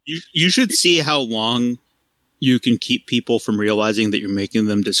You should see how long you can keep people from realizing that you're making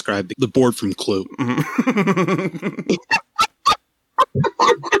them describe the board from Clue.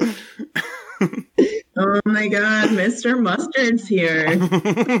 Oh my God, Mr. Mustard's here.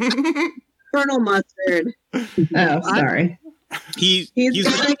 Colonel Mustard. Oh, sorry. He's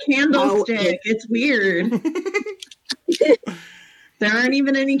got a candlestick. It's weird. There aren't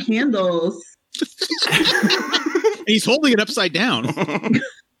even any candles. He's holding it upside down.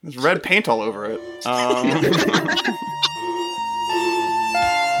 There's red paint all over it.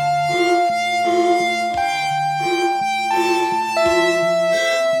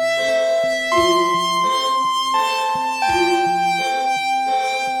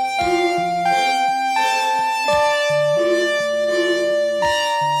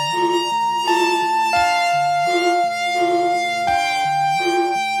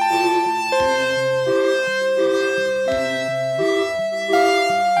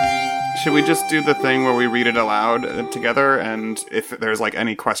 Should we just do the thing where we read it aloud together, and if there's like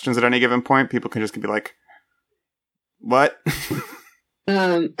any questions at any given point, people can just be like, "What?"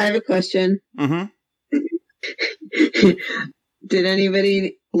 I have a question. Mm-hmm. Did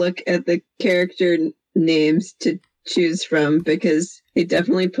anybody look at the character names to choose from? Because they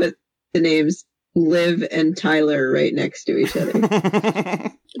definitely put the names Liv and Tyler right next to each other.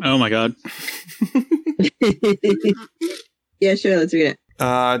 Oh my God. Yeah, sure, let's read it.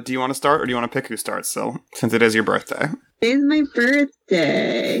 Do you want to start, or do you want to pick who starts, since it is your birthday? Today's my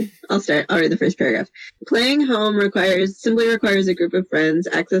birthday. I'll start. I'll read the first paragraph. Playing home simply requires a group of friends,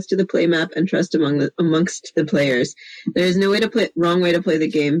 access to the play map, and trust amongst the players. There is no wrong way to play the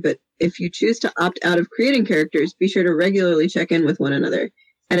game, but if you choose to opt out of creating characters, be sure to regularly check in with one another.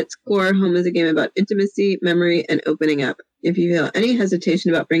 At its core, home is a game about intimacy, memory, and opening up. If you feel any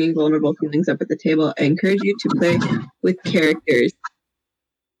hesitation about bringing vulnerable feelings up at the table, I encourage you to play with characters.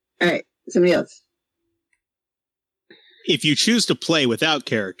 All right, somebody else. If you choose to play without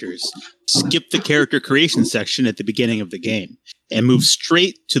characters, skip the character creation section at the beginning of the game and move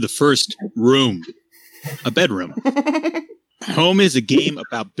straight to the first room, a bedroom. Home is a game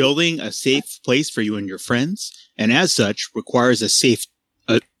about building a safe place for you and your friends, and as such, requires a safe...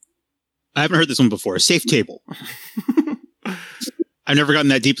 I haven't heard this one before. A safe table. I've never gotten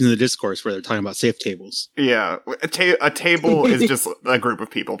that deep into the discourse where they're talking about safe tables. Yeah, a table is just a group of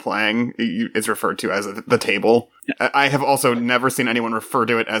people playing. It's referred to as the table. I have also never seen anyone refer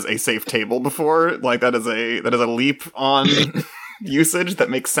to it as a safe table before. Like that is a leap on usage that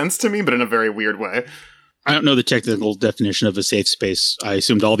makes sense to me, but in a very weird way. I don't know the technical definition of a safe space. I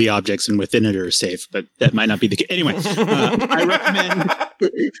assumed all the objects and within it are safe, but that might not be the case. Anyway,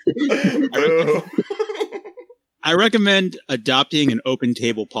 I recommend adopting an open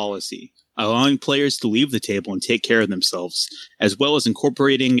table policy, allowing players to leave the table and take care of themselves, as well as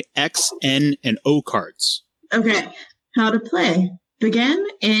incorporating X, N, and O cards. Okay, how to play. Begin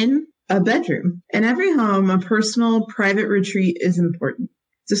in a bedroom. In every home, a personal, private retreat is important.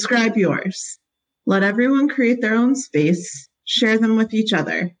 Describe yours. Let everyone create their own space. Share them with each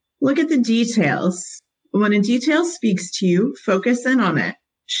other. Look at the details. When a detail speaks to you, focus in on it.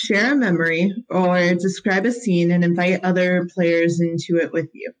 Share a memory or describe a scene and invite other players into it with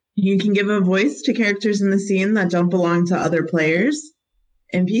you. You can give a voice to characters in the scene that don't belong to other players,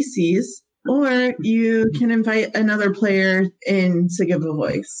 NPCs, or you can invite another player in to give a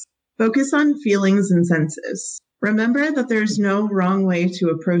voice. Focus on feelings and senses. Remember that there's no wrong way to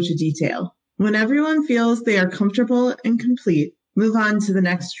approach a detail. When everyone feels they are comfortable and complete, move on to the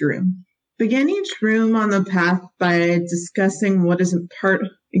next room. Begin each room on the path by discussing what this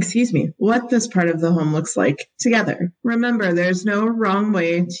part of the home looks like together. Remember, there's no wrong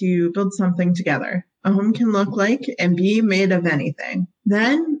way to build something together. A home can look like and be made of anything.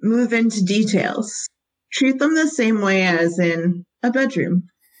 Then move into details. Treat them the same way as in a bedroom.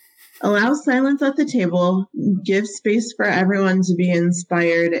 Allow silence at the table. Give space for everyone to be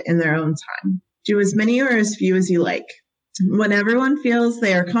inspired in their own time. Do as many or as few as you like. When everyone feels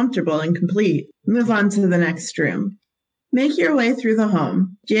they are comfortable and complete, move on to the next room. Make your way through the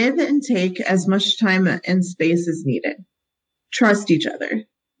home. Give and take as much time and space as needed. Trust each other.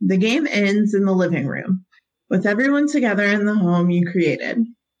 The game ends in the living room, with everyone together in the home you created.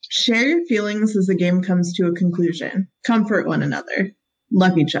 Share your feelings as the game comes to a conclusion. Comfort one another.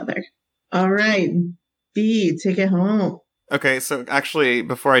 Love each other. All right, B, take it home. Okay, so actually,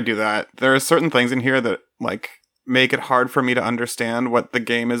 before I do that, there are certain things in here that, like, make it hard for me to understand what the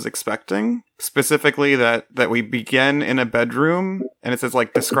game is expecting. Specifically that we begin in a bedroom and it says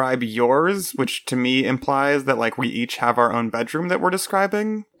like describe yours, which to me implies that like we each have our own bedroom that we're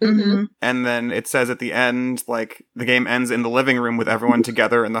describing. Mm-hmm. And then it says at the end, like the game ends in the living room with everyone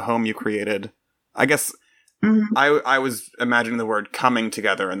together in the home you created. I guess I was imagining the word coming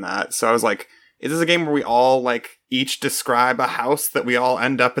together in that. So I was like, is this a game where we all like each describe a house that we all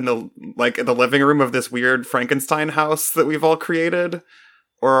end up in the living room of this weird Frankenstein house that we've all created?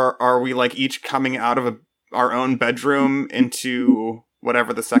 Or are we like each coming out of our own bedroom into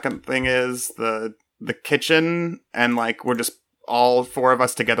whatever the second thing is, the kitchen, and like we're just all four of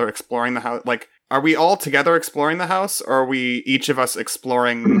us together exploring the house? Like, are we all together exploring the house, or are we each of us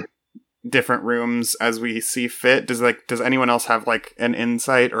exploring different rooms as we see fit? Does anyone else have like an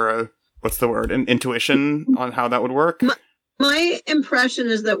insight or an intuition on how that would work? My impression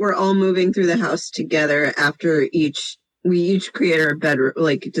is that we're all moving through the house together after we each create our bedroom,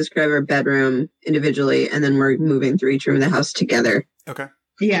 like describe our bedroom individually, and then we're moving through each room of the house together. Okay.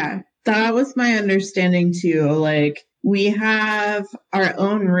 Yeah, that was my understanding too. Like, we have our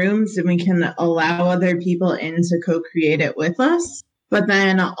own rooms and we can allow other people in to co-create it with us, but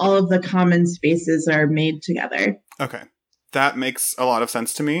then all of the common spaces are made together. Okay. That makes a lot of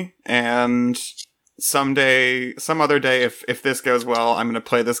sense to me. And some other day, if this goes well, I'm going to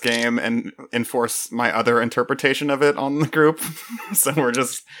play this game and enforce my other interpretation of it on the group. So we're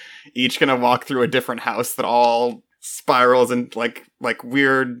just each going to walk through a different house that all spirals and like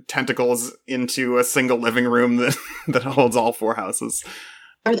weird tentacles into a single living room that holds all four houses.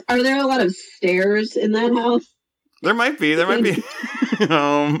 Are there a lot of stairs in that house? There might be. There might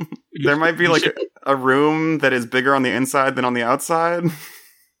be like a room that is bigger on the inside than on the outside.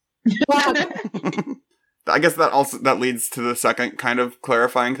 I guess that leads to the second kind of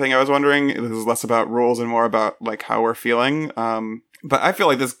clarifying thing I was wondering. This is less about rules and more about like how we're feeling. But I feel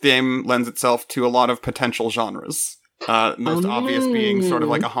like this game lends itself to a lot of potential genres. Most obvious being sort of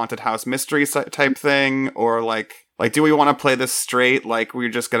like a haunted house mystery type thing, or like do we want to play this straight? Like we're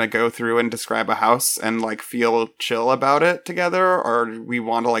just going to go through and describe a house and like feel chill about it together? Or do we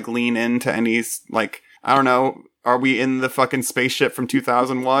want to like lean into any, like, I don't know, are we in the fucking spaceship from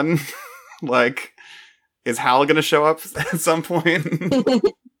 2001? Like, is Hal going to show up at some point?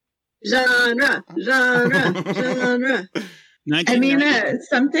 Genre. I mean,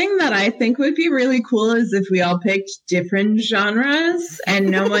 something that I think would be really cool is if we all picked different genres and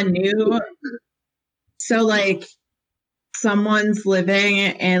no one knew. So, like, someone's living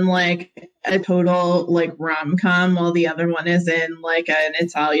in, like, a total, like, rom-com while the other one is in, like, an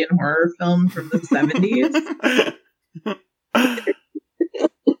Italian horror film from the 70s.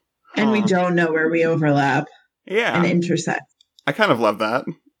 And we don't know where we overlap and intersect. I kind of love that.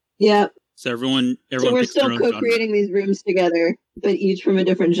 Yeah. So everyone so we're still co-creating these rooms together, but each from a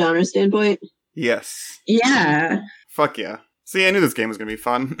different genre standpoint? Yes. Yeah. Fuck yeah. See, I knew this game was going to be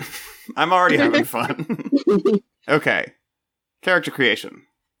fun. I'm already having fun. Okay. Character creation.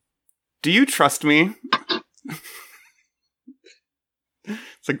 Do you trust me?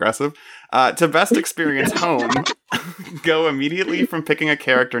 It's aggressive. To best experience home, go immediately from picking a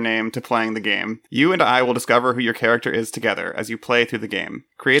character name to playing the game. You and I will discover who your character is together as you play through the game.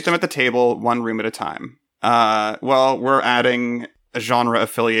 Create them at the table, one room at a time. Well, we're adding a genre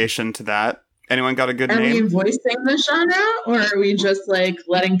affiliation to that. Anyone got a good name? Are we voicing the genre, or are we just, like,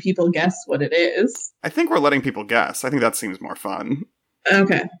 letting people guess what it is? I think we're letting people guess. I think that seems more fun.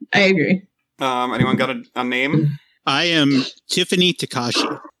 Okay, I agree. Anyone got a name? I am Tiffany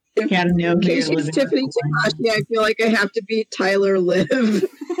Takashi. Yeah, no, okay, she's Tiffany Takashi. I feel like I have to be Tyler Liv.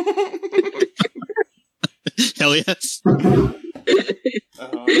 Hell yes.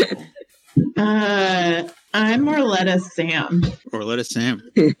 I'm Orletta Sam. Orletta Sam.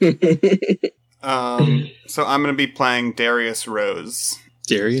 So I'm going to be playing Darius Rose.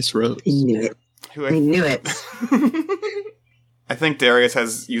 Darius Rose. I knew it. I knew it. I think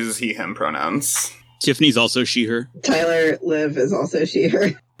Darius uses he/him pronouns. Tiffany's also she/her. Tyler Liv is also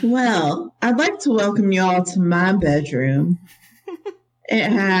she/her. Well, I'd like to welcome you all to my bedroom.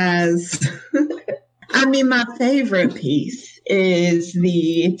 It has... my favorite piece is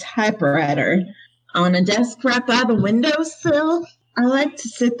the typewriter on a desk right by the windowsill. I like to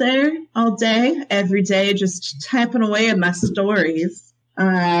sit there all day, every day, just typing away at my stories.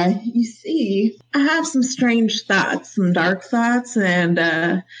 You see, I have some strange thoughts, some dark thoughts, and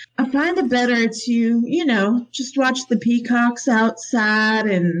I find it better to, just watch the peacocks outside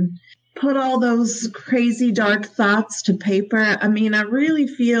and put all those crazy dark thoughts to paper. I mean, I really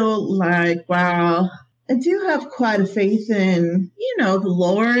feel like, wow, I do have quite a faith in, the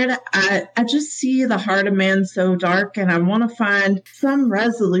Lord. I just see the heart of man so dark, and I want to find some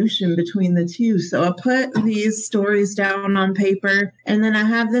resolution between the two. So I put these stories down on paper, and then I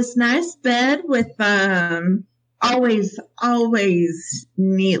have this nice bed with always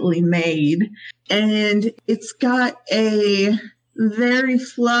neatly made, and it's got a very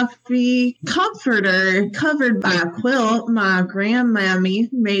fluffy comforter covered by a quilt my grandmammy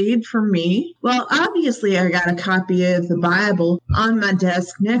made for me. Well, obviously I got a copy of the Bible on my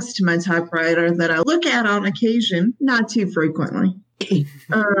desk next to my typewriter that I look at on occasion, not too frequently.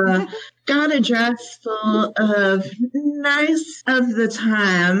 Got a dress full of nice of the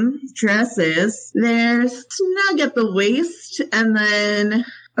time dresses. They're snug at the waist, and then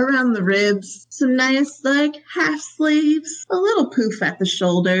around the ribs, some nice half sleeves, a little poof at the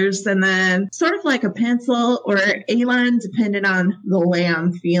shoulders, and then sort of like a pencil or A-line depending on the way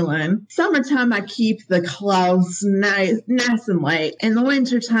I'm feeling. Summertime, I keep the clothes nice and light. In the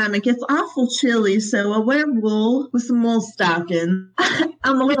wintertime, it gets awful chilly, so I wear wool with some wool stockings.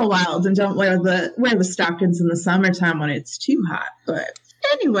 I'm a little wild and don't wear the stockings in the summertime when it's too hot, but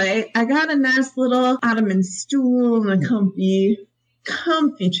anyway, I got a nice little ottoman stool and a comfy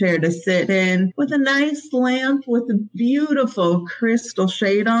chair to sit in with a nice lamp with a beautiful crystal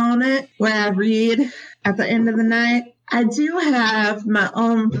shade on it where I read at the end of the night. I do have my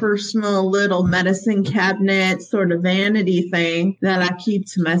own personal little medicine cabinet sort of vanity thing that I keep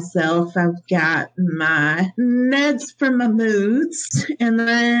to myself. I've got my meds for my moods, and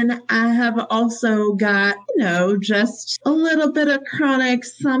then I have also got, just a little bit of chronic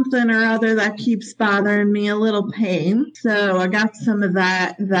something or other that keeps bothering me, a little pain. So I got some of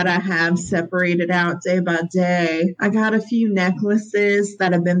that I have separated out day by day. I got a few necklaces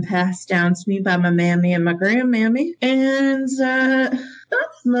that have been passed down to me by my mammy and my grandmammy. And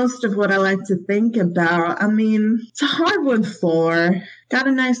that's most of what I like to think about. I mean, it's a hardwood floor. Got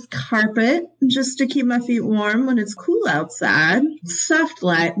a nice carpet just to keep my feet warm when it's cool outside. Soft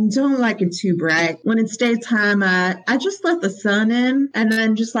light, and don't like it too bright. When it's daytime, I just let the sun in, and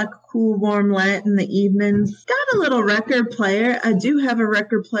then just like a cool warm light in the evenings. Got a little record player. I do have a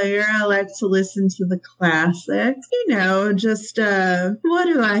record player. I like to listen to the classics. What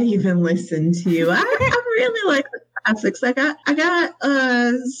do I even listen to? I really like the classics. I got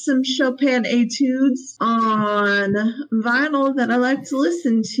some Chopin etudes on vinyl that I like to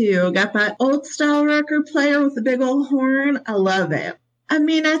listen to. I got that old style record player with the big old horn. I love it. I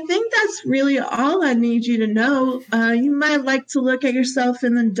mean, I think that's really all I need you to know. You might like to look at yourself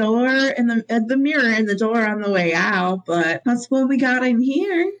in the door, at the mirror in the door on the way out, but that's what we got in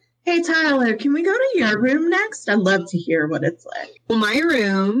here. Hey, Tyler, can we go to your room next? I'd love to hear what it's like. Well, my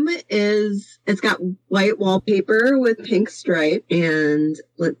room it's got white wallpaper with pink stripe. And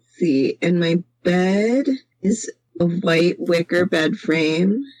let's see, and my bed is a white wicker bed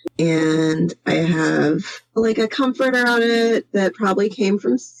frame. And I have a comforter on it that probably came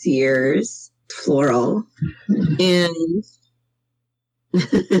from Sears, floral. And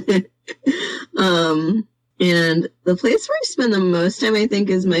and the place where I spend the most time, I think,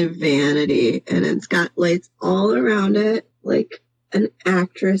 is my vanity. And it's got lights all around it, like an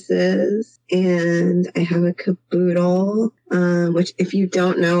actress's. And I have a caboodle, which, if you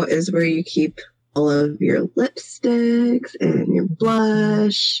don't know, is where you keep all of your lipsticks and your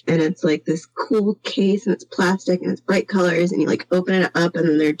blush. And it's like this cool case, and it's plastic, and it's bright colors. And you open it up, and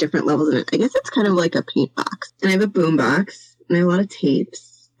then there are different levels in it. I guess it's kind of like a paint box. And I have a boom box, and I have a lot of tapes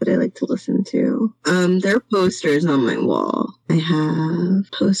that I like to listen to. There are posters on my wall. I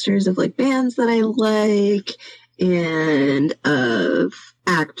have posters of bands that I like and of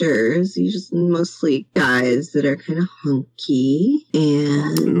actors, usually mostly guys that are kind of hunky.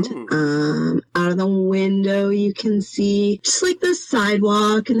 And out of the window you can see just the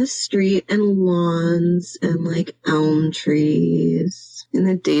sidewalk and the street and lawns and elm trees. In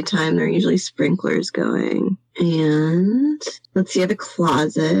the daytime, there are usually sprinklers going. And let's see, I have a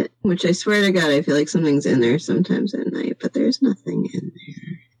closet, which I swear to God, I feel like something's in there sometimes at night, but there's nothing in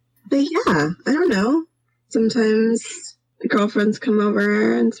there. But yeah, I don't know. Sometimes the girlfriends come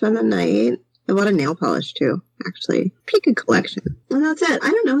over and spend the night. I bought a nail polish too, actually. Pretty good collection. And that's it. I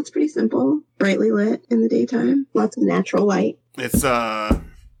don't know. It's pretty simple. Brightly lit in the daytime. Lots of natural light. It's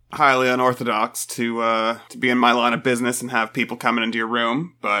highly unorthodox to be in my line of business and have people coming into your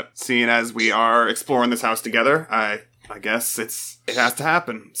room, but seeing as we are exploring this house together, I guess it has to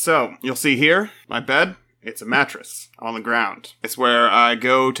happen. So you'll see here my bed. It's a mattress on the ground. It's where I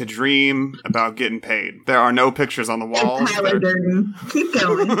go to dream about getting paid. There are no pictures on the walls. Tyler Durden. Keep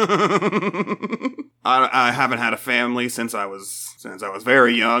going. I haven't had a family since I was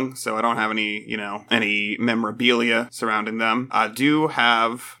very young, so I don't have any memorabilia surrounding them. I do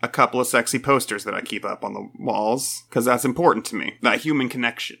have a couple of sexy posters that I keep up on the walls because that's important to me. That human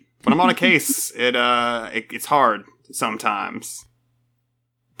connection. When I'm on a case, it's hard sometimes.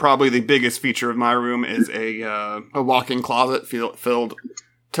 Probably the biggest feature of my room is a walk-in closet filled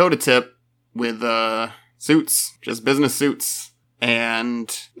toe to tip with suits, just business suits,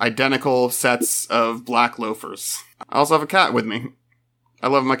 and identical sets of black loafers. I also have a cat with me. I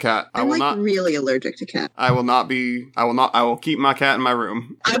love my cat. I'm really allergic to cats. I will keep my cat in my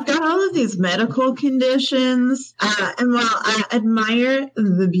room. I've got all of these medical conditions, and while I admire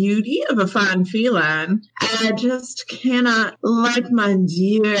the beauty of a fine feline, I just cannot, like my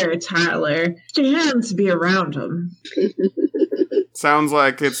dear Tyler, stand to be around him. Sounds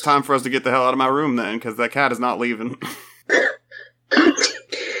like it's time for us to get the hell out of my room then, because that cat is not leaving.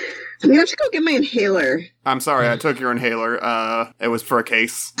 We have to go get my inhaler. I'm sorry, I took your inhaler. It was for a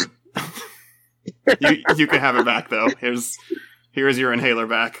case. You can have it back, though. Here's your inhaler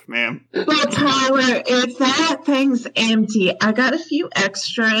back, ma'am. Well, Tyler, if that thing's empty, I got a few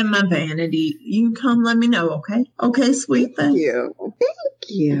extra in my vanity. You come let me know, okay? Okay, sweet thing. Thank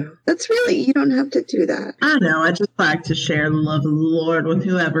you. That's really, you don't have to do that. I know, I just like to share the love of the Lord with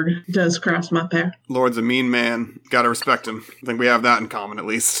whoever does cross my path. Lord's a mean man. Gotta respect him. I think we have that in common, at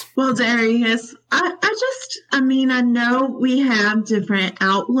least. Well, Darius, I know we have different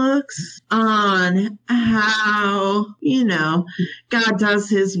outlooks on how, God does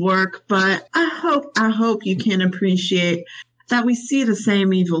his work, but I hope you can appreciate that we see the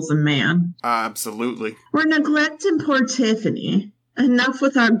same evils in man. Absolutely. We're neglecting poor Tiffany. Enough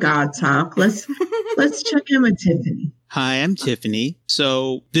with our God talk. Let's check in with Tiffany. Hi, I'm Tiffany.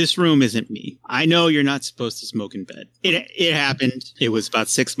 So this room isn't me. I know you're not supposed to smoke in bed. It happened. It was about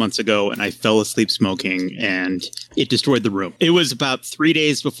 6 months ago, and I fell asleep smoking, and it destroyed the room. It was about 3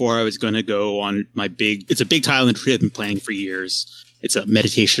 days before I was going to go on it's a big Thailand trip I've been planning for years. It's a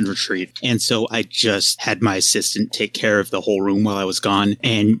meditation retreat. And so I just had my assistant take care of the whole room while I was gone.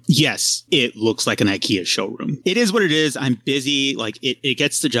 And yes, it looks like an IKEA showroom. It is what it is. I'm busy. Like it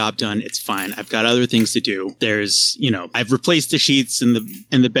gets the job done. It's fine. I've got other things to do. There's, I've replaced the sheets and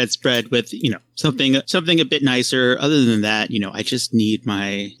the bedspread with, something a bit nicer. Other than that, I just need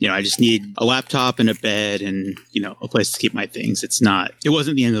I just need a laptop and a bed and, a place to keep my things. It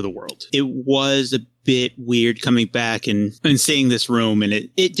wasn't the end of the world. It was a bit weird coming back and seeing this room, and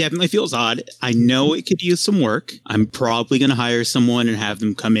it definitely feels odd. I know it could use some work. I'm probably going to hire someone and have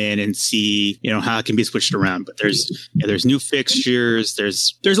them come in and see, how it can be switched around. But there's new fixtures.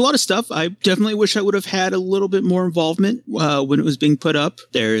 There's a lot of stuff. I definitely wish I would have had a little bit more involvement when it was being put up.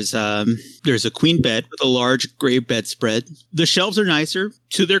 There's a queen bed with a large gray bedspread. The shelves are nicer.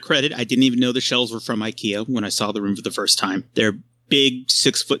 To their credit, I didn't even know the shelves were from IKEA when I saw the room for the first time. They're big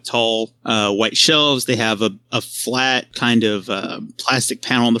 6 foot tall white shelves. They have a flat kind of plastic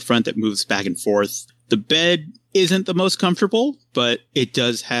panel on the front that moves back and forth. The bed isn't the most comfortable, but it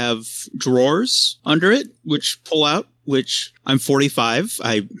does have drawers under it, which pull out, which I'm 45.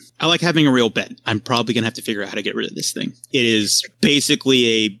 I like having a real bed. I'm probably going to have to figure out how to get rid of this thing. It is basically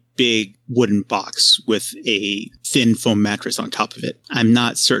a big wooden box with a thin foam mattress on top of it. I'm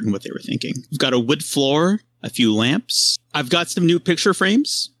not certain what they were thinking. We've got a wood floor, a few lamps. I've got some new picture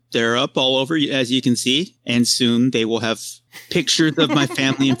frames. They're up all over, as you can see. And soon they will have pictures of my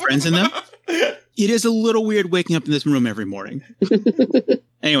family and friends in them. It is a little weird waking up in this room every morning.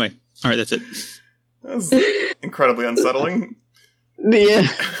 Anyway, all right, that's it. That's incredibly unsettling. Yeah.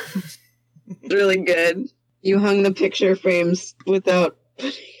 Really good. You hung the picture frames without...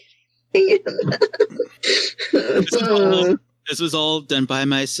 This was all done by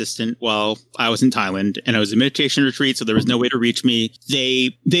my assistant while I was in Thailand, and I was in a meditation retreat, so there was no way to reach me.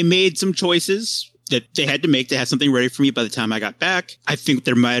 They made some choices that they had to make to have something ready for me by the time I got back. I think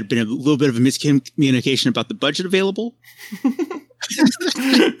there might have been a little bit of a miscommunication about the budget available.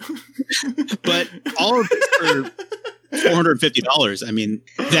 But all of this for $450. I mean,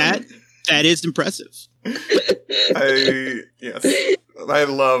 that is impressive. I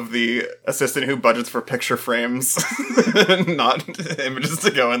love the assistant who budgets for picture frames, not images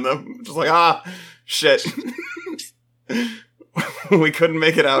to go in them. Just like, shit. We couldn't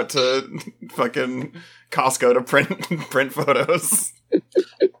make it out to fucking Costco to print photos. Wait,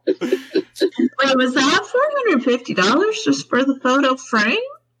 was that $450 just for the photo frame?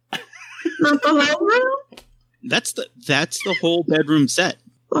 Not the whole room? That's the whole bedroom set.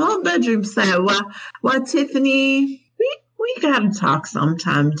 whole bedroom set. Why, Tiffany, we gotta talk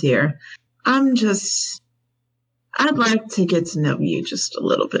sometime, dear. I'd like to get to know you just a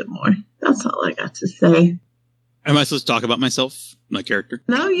little bit more. That's all I got to say. Am I supposed to talk about myself, my character?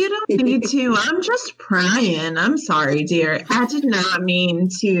 No, you don't need to. I'm just prying. I'm sorry, dear. I did not mean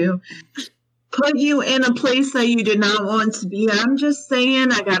to put you in a place that you did not want to be. I'm just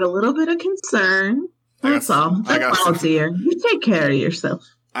saying I got a little bit of concern. That's all. That's all, dear. You take care of yourself.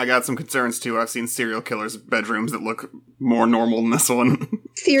 I got some concerns, too. I've seen serial killers' bedrooms that look more normal than this one.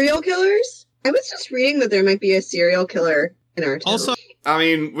 Serial killers? I was just reading that there might be a serial killer in our town. Also, I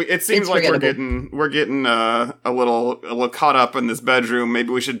mean, it seems like we're getting a little caught up in this bedroom. Maybe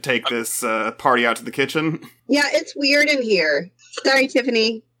we should take this party out to the kitchen. Yeah, it's weird in here. Sorry,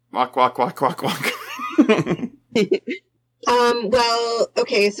 Tiffany. Walk, walk, walk, walk, walk. Well,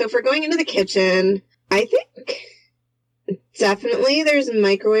 okay, so if we're going into the kitchen, I think definitely there's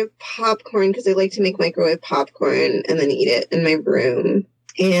microwave popcorn, because I like to make microwave popcorn and then eat it in my room.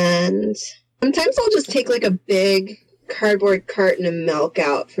 And sometimes I'll just take like a big cardboard carton of milk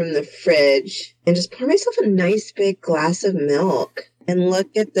out from the fridge and just pour myself a nice big glass of milk and look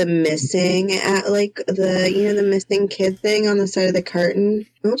at the missing the missing kid thing on the side of the carton.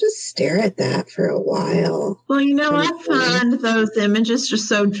 I'll just stare at that for a while. Well, I find those images just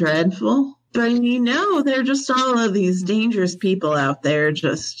so dreadful. But there are just all of these dangerous people out there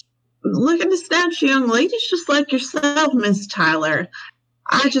just looking to snatch young ladies just like yourself, Miss Tyler.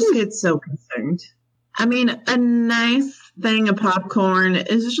 I just get so concerned. I mean, a nice thing of popcorn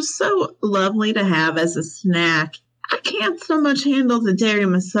is just so lovely to have as a snack. I can't so much handle the dairy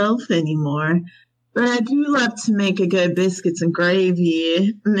myself anymore, but I do love to make a good biscuits and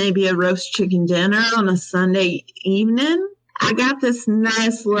gravy, maybe a roast chicken dinner on a Sunday evening. I got this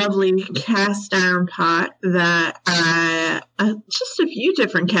nice, lovely cast iron pot that just a few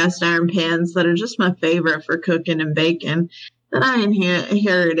different cast iron pans that are just my favorite for cooking and baking that I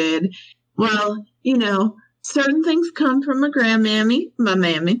inherited. Well, certain things come from my mammy, and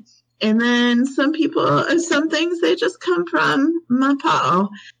then some things, they just come from my pa.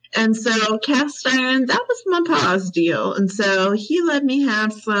 And so cast iron, that was my pa's deal. And so he let me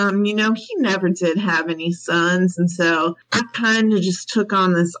have some. He never did have any sons. And so I kind of just took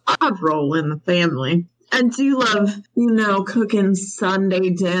on this odd role in the family. I do love, cooking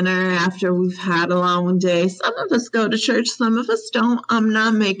Sunday dinner after we've had a long day. Some of us go to church, some of us don't. I'm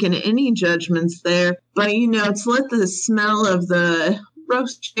not making any judgments there. But, to let the smell of the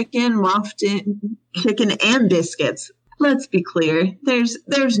roast chicken, wafted chicken, and biscuits. Let's be clear, there's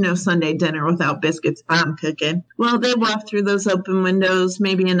no Sunday dinner without biscuits I'm cooking. Well, they walk through those open windows,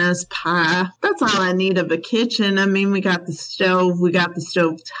 maybe a nice pie. That's all I need of a kitchen. I mean, we got the stove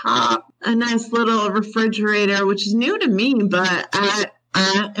top, a nice little refrigerator, which is new to me, but I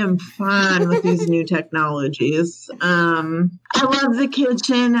am fine with these new technologies. I love the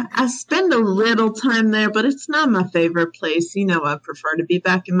kitchen. I spend a little time there, but it's not my favorite place. I prefer to be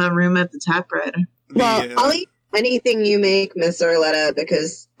back in my room at the typewriter. Well, I'll eat anything you make, Miss Arletta,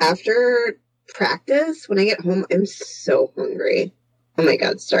 because after practice, when I get home, I'm so hungry. Oh my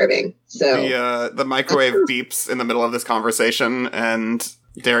God, starving. So the microwave beeps in the middle of this conversation, and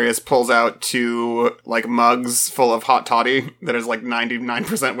Darius pulls out 2 mugs full of hot toddy that is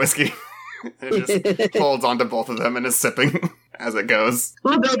 99% whiskey. And just holds onto both of them and is sipping as it goes.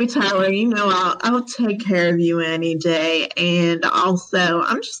 Well, baby Tyler, I'll take care of you any day. And also,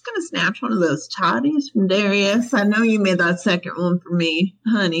 I'm just going to snatch one of those toddies from Darius. I know you made that second one for me,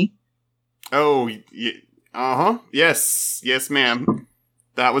 honey. Oh, uh-huh. Yes, ma'am.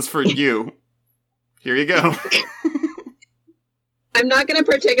 That was for you. Here you go. I'm not going to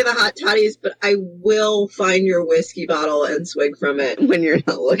partake of the hot toddies, but I will find your whiskey bottle and swig from it when you're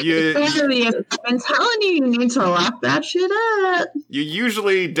not looking. I've been telling you need to lock that shit up. You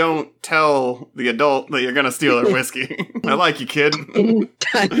usually don't tell the adult that you're going to steal their whiskey. I like you, kid.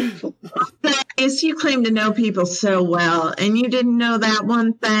 Yes, you claim to know people so well, and you didn't know that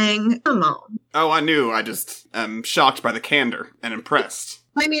one thing. Come on. Oh, I knew. I just am shocked by the candor and impressed.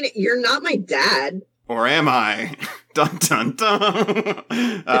 I mean, you're not my dad. Or am I? Dun, dun, dun.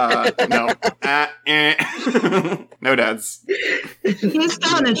 No. No dads. He's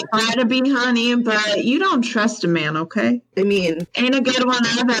gonna try to be, honey, but you don't trust a man, okay? I mean, ain't a good one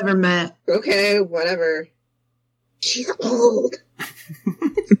I've ever met. Okay, whatever. She's old.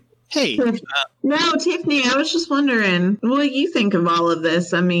 Hey. No, Tiffany, I was just wondering, what do you think of all of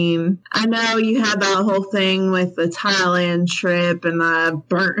this? I mean, I know you had that whole thing with the Thailand trip and the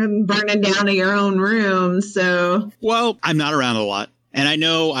burning down of your own room, so... Well, I'm not around a lot. And I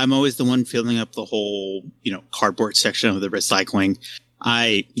know I'm always the one filling up the whole, cardboard section of the recycling.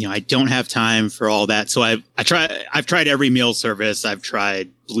 I don't have time for all that. So I've tried every meal service. I've tried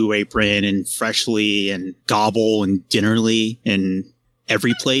Blue Apron and Freshly and Gobble and Dinnerly and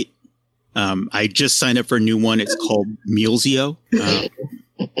Every Plate. I just signed up for a new one. It's called Mealsio.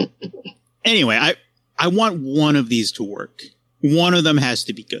 Anyway, I want one of these to work. One of them has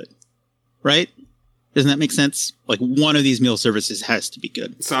to be good, right? Doesn't that make sense? Like, one of these meal services has to be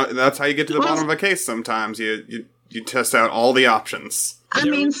good. So that's how you get to the bottom of a case sometimes. You test out all the options. I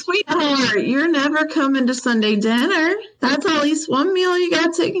mean, sweetheart, you're never coming to Sunday dinner. That's at least one meal you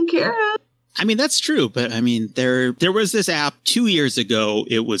got taken care of. I mean, that's true, but I mean, there was this app 2 years ago.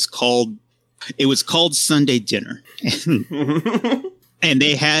 It was called Sunday Dinner. And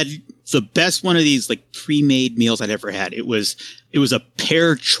they had the best one of these like pre-made meals I'd ever had. It was a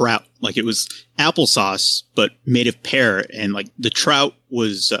pear trout. Like, it was applesauce, but made of pear. And like the trout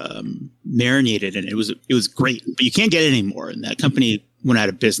was marinated, and it was great, but you can't get it anymore. And that company went out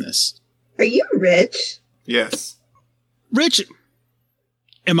of business. Are you rich? Yes. Rich?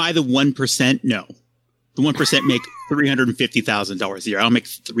 Am I the 1%? No. The 1% make $350,000 a year. I'll make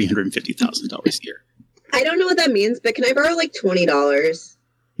 $350,000 a year. I don't know what that means, but can I borrow like $20?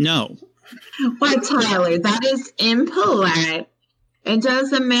 No. Why, Tyler, that is impolite. It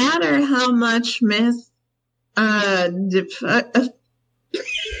doesn't matter how much Miss girl,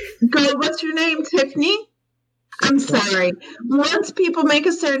 what's your name, Tiffany? I'm sorry. Once people make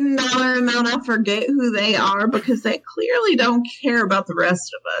a certain dollar amount, I forget who they are because they clearly don't care about the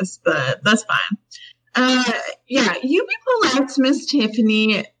rest of us, but that's fine. Yeah, you be polite to Miss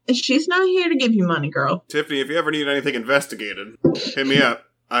Tiffany. She's not here to give you money, girl. Tiffany, if you ever need anything investigated, hit me up.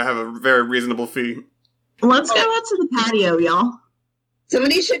 I have a very reasonable fee. Let's go out to the patio, y'all.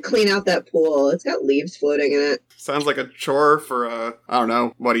 Somebody should clean out that pool. It's got leaves floating in it. Sounds like a chore for, I don't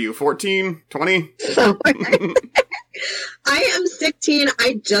know, what are you, 14? 20? I am 16.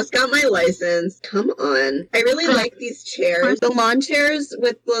 I just got my license. Come on. I really like these chairs. The lawn chairs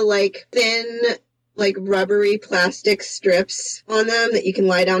with the, like, thin, like, rubbery plastic strips on them that you can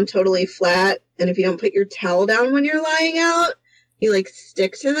lie down totally flat. And if you don't put your towel down when you're lying out, you, like,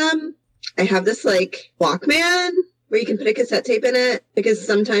 stick to them. I have this, like, Walkman where you can put a cassette tape in it, because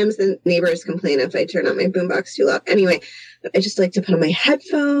sometimes the neighbors complain if I turn on my boombox too loud. Anyway, I just like to put on my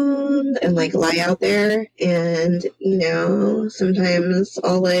headphones and like lie out there, and sometimes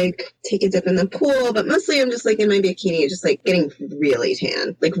I'll like take a dip in the pool, but mostly I'm just like in my bikini, just like getting really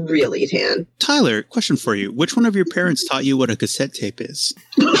tan, like really tan. Tyler, question for you. Which one of your parents taught you what a cassette tape is?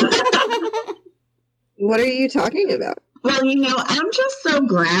 What are you talking about? Well, I'm just so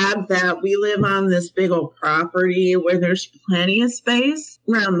glad that we live on this big old property where there's plenty of space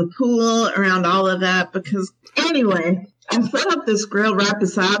around the pool, around all of that, because anyway, I set up this grill right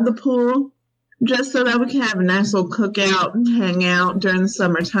beside the pool just so that we can have a nice little cookout and hang out during the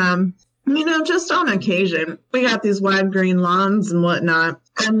summertime. Just on occasion. We got these wide green lawns and whatnot.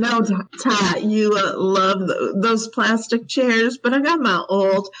 I know, Ty, you love those plastic chairs, but I got my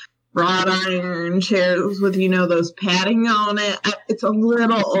old wrought iron chairs with, those padding on it. It's a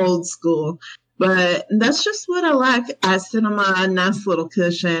little old school, but that's just what I like. I sit on my nice little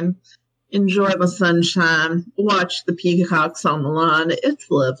cushion, enjoy the sunshine, watch the peacocks on the lawn.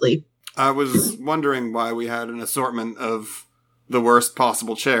 It's lovely. I was wondering why we had an assortment of the worst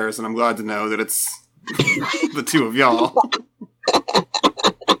possible chairs, and I'm glad to know that it's the two of y'all.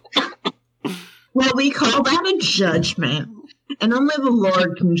 Well, we call that a judgment. And only the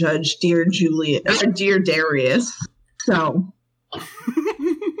Lord can judge dear Darius. So.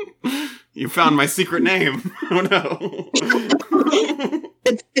 You found my secret name. Oh no.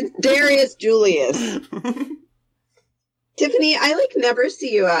 It's Darius Julius. Tiffany, I never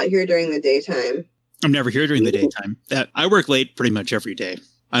see you out here during the daytime. I'm never here during the daytime. I work late pretty much every day.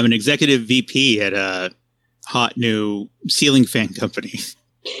 I'm an executive VP at a hot new ceiling fan company.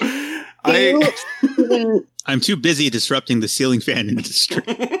 I'm too busy disrupting the ceiling fan industry.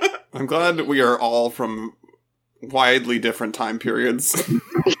 I'm glad we are all from widely different time periods.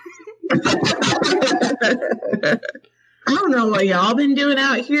 I don't know what y'all been doing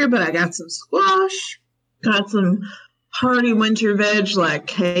out here, but I got some squash, got some hearty winter veg like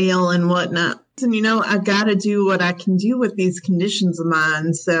kale and whatnot. And I gotta do what I can do with these conditions of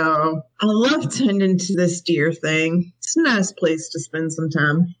mine, so I love tending to this deer thing. It's a nice place to spend some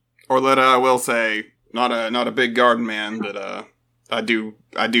time. Orletta, I will say, not a big garden man, but I do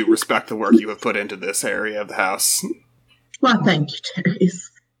respect the work you have put into this area of the house. Well, thank you,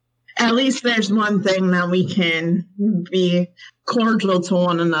 Darius. At least there's one thing that we can be cordial to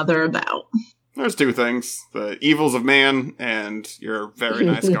one another about. There's two things: the evils of man and your very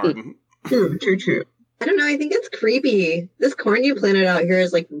nice garden. True. I don't know. I think it's creepy. This corn you planted out here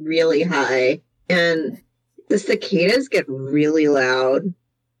is like really high, and the cicadas get really loud.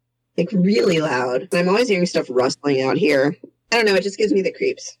 Like really loud. I'm always hearing stuff rustling out here. I don't know. It just gives me the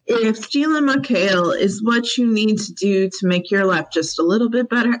creeps. If stealing my kale is what you need to do to make your life just a little bit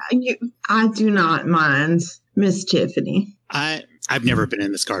better, I do not mind, Miss Tiffany. I've never been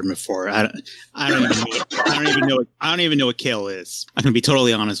in this garden before. I don't even know what kale is. I'm gonna be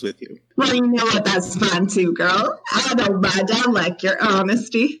totally honest with you. Well, you know what? That's fine too, girl. I don't mind. I like your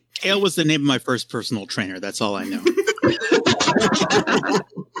honesty. Kale was the name of my first personal trainer. That's all I know.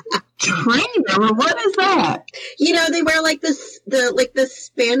 Trainer? What is that? You know, they wear like the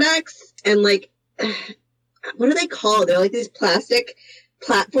spandex and like what are they called? They're like these plastic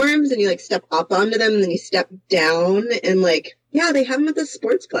platforms, and you like step up onto them, and then you step down, and like they have them at the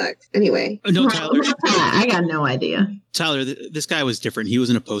sportsplex. Anyway, no, Tyler. I got no idea. Tyler, this guy was different. He was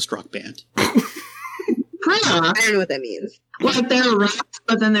in a post-rock band. I don't know what that means. Like there are rocks,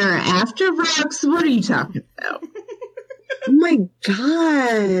 but then there are after rocks. What are you talking about? Oh my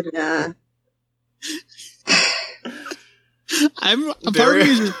god!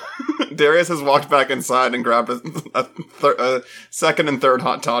 Darius has walked back inside and grabbed a second and third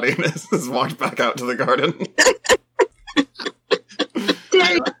hot toddy and has walked back out to the garden.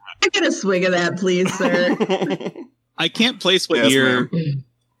 Darius, I get a swig of that, please, sir. I can't place what year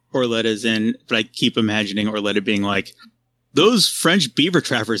Orletta's in, but I keep imagining Orletta being like, those French beaver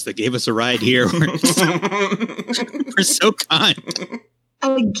trappers that gave us a ride here were so kind.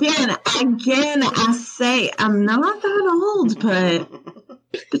 Again, I say I'm not that old, but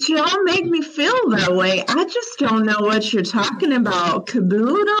y'all make me feel that way. I just don't know what you're talking about.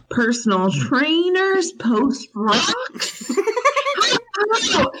 Kabuto, personal trainers, post-rocks.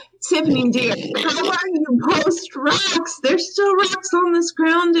 How, Tiffany, dear, how are you post-rocks? There's still rocks on this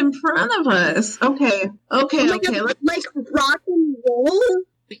ground in front of us. Okay. God, like rock and roll?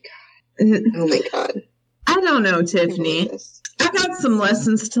 Oh my god. I don't know, Tiffany. I got some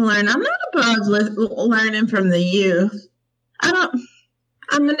lessons to learn. I'm not above learning from the youth. I'm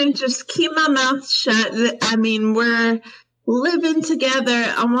going to just keep my mouth shut. I mean, we're living together.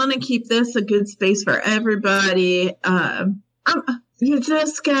 I want to keep this a good space for everybody. You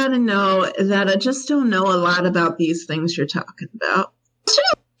just got to know that I just don't know a lot about these things you're talking about.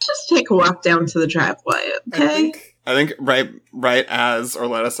 Just take a walk down to the driveway, okay? I think right as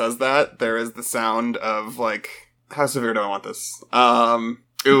Orletta says that, there is the sound of, like, how severe do I want this? And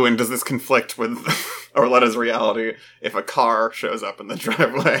does this conflict with Orletta's reality if a car shows up in the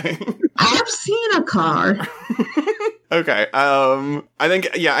driveway? I've seen a car. Okay. I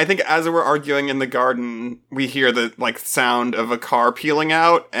think as we're arguing in the garden, we hear the, like, sound of a car peeling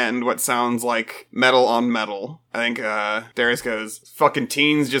out and what sounds like metal on metal. I think, Darius goes, fucking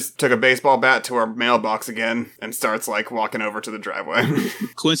teens just took a baseball bat to our mailbox again and starts, like, walking over to the driveway.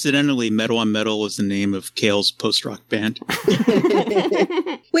 Coincidentally, Metal on Metal was the name of Kale's post-rock band.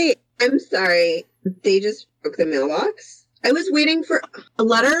 Wait, I'm sorry. They just broke the mailbox? I was waiting for a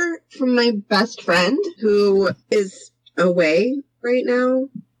letter from my best friend who is away right now.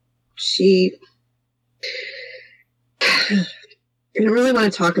 I don't really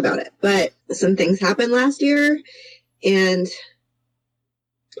want to talk about it, but some things happened last year, and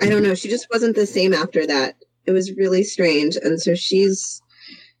I don't know, she just wasn't the same after that. It was really strange, and so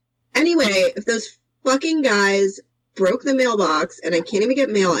anyway, if those fucking guys broke the mailbox and I can't even get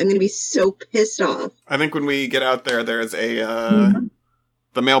mail, I'm going to be so pissed off. I think when we get out there, there's the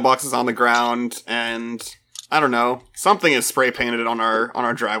mailbox is on the ground, and I don't know, something is spray painted on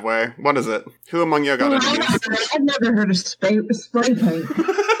our driveway. What is it? Who among you got it? I've never heard of spray paint.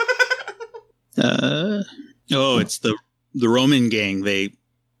 It's the Roman gang. They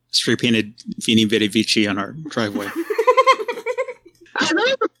spray painted Vini Vidi Vici on our driveway. Are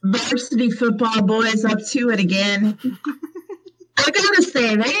those varsity football boys up to it again? I gotta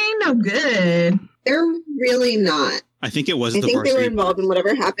say, they ain't no good. They're really not. I think it was I think they were involved in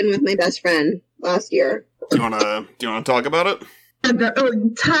whatever happened with my best friend last year. Do you wanna talk about it?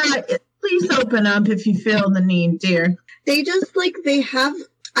 Ty, please open up if you feel the need, dear. They just, they have,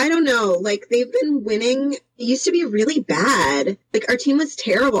 I don't know, they've been winning. It used to be really bad. Our team was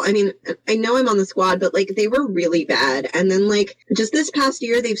terrible. I mean, I know I'm on the squad, but, they were really bad. And then, just this past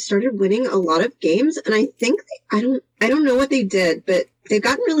year, they've started winning a lot of games, and I think, I don't know what they did, but they've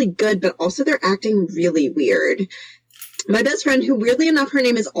gotten really good, but also they're acting really weird. My best friend, who weirdly enough, her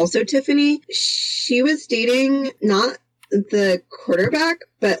name is also Tiffany, she was dating not the quarterback,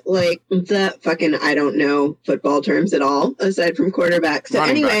 but the fucking, I don't know football terms at all, aside from quarterback. So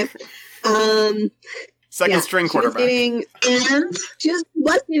running anyway, Second string quarterback. And she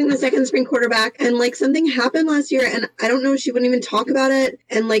was dating the second string quarterback, and like something happened last year, and I don't know, she wouldn't even talk about it,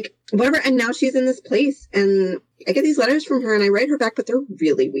 and like whatever, and now she's in this place, and I get these letters from her, and I write her back, but they're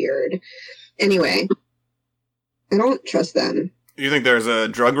really weird. Anyway, I don't trust them. You think there's a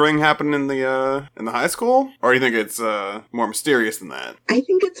drug ring happening in the high school? Or do you think it's more mysterious than that? I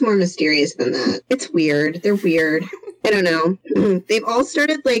think it's more mysterious than that. It's weird. They're weird. I don't know. They've all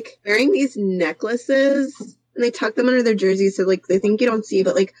started, like, wearing these necklaces, and they tuck them under their jerseys, so, like, they think you don't see,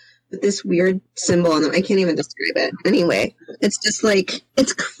 but, like, with this weird symbol on them. I can't even describe it. Anyway, it's just, like,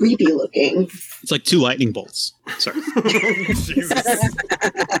 it's creepy looking. It's like 2 lightning bolts. Sorry. Jesus.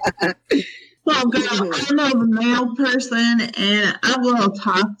 Well, girl, I'm a male person, and I will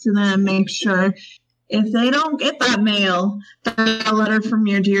talk to them, make sure if they don't get that mail, that letter from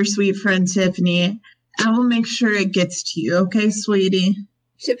your dear sweet friend Tiffany, I will make sure it gets to you. Okay, sweetie?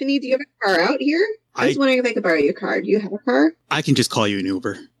 Tiffany, do you have a car out here? I was wondering if I could borrow your car. Do you have a car? I can just call you an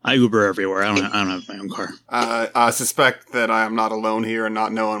Uber. I Uber everywhere. I don't have my own car. I suspect that I am not alone here and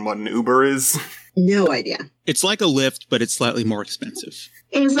not knowing what an Uber is. No idea. It's like a Lyft, but it's slightly more expensive.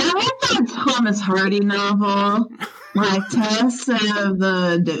 Is that like that Thomas Hardy novel? Like Tess of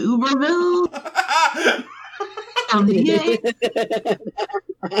the Uberville?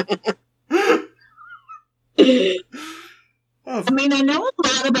 I mean, I know a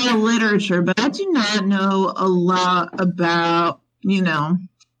lot about literature, but I do not know a lot about,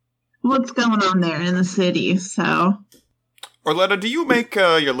 what's going on there in the city, so... Orletta, do you make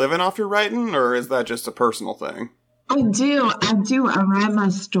your living off your writing, or is that just a personal thing? I do. I write my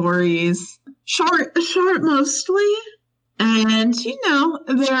stories. Short mostly. And,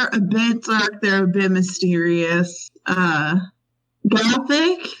 they're a bit dark, they're a bit mysterious. Gothic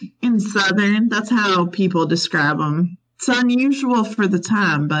and Southern, that's how people describe them. It's unusual for the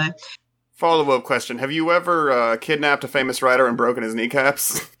time, but... Follow-up question. Have you ever kidnapped a famous writer and broken his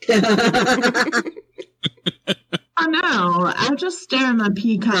kneecaps? Oh, no. I just stare at my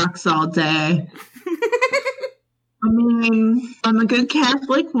peacocks all day. I mean, I'm a good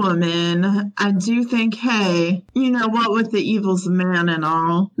Catholic woman. I do think, hey, what with the evils of man and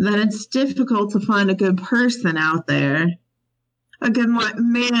all, that it's difficult to find a good person out there. A good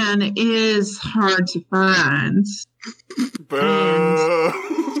man is hard to find. Boo!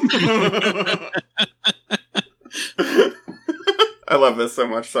 I love this so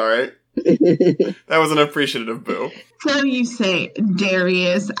much, sorry. That was an appreciative boo. So you say,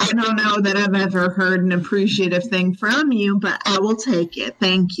 Darius. I don't know that I've ever heard an appreciative thing from you, but I will take it.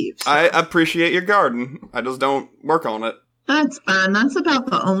 Thank you. I appreciate your garden. I just don't work on it. That's fine. That's about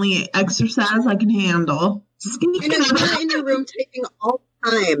the only exercise I can handle. I'm in your room typing all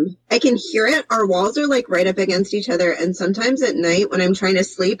the time. I can hear it. Our walls are like right up against each other, and sometimes at night when I'm trying to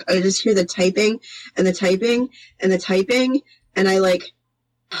sleep, I just hear the typing and the typing and the typing, and I like...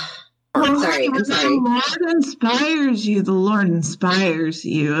 I'm sorry. The Lord inspires you. The Lord inspires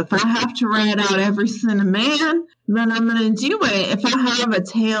you. If I have to write out every sin of man, then I'm going to do it. If I have a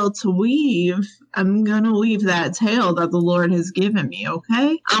tale to weave, I'm going to weave that tale that the Lord has given me,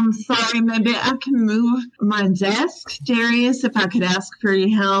 okay? I'm sorry, maybe I can move my desk, Darius. If I could ask for your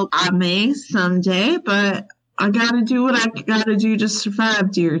help, I may someday, but I got to do what I got to do to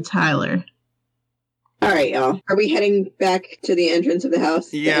survive, dear Tyler. All right, y'all. Are we heading back to the entrance of the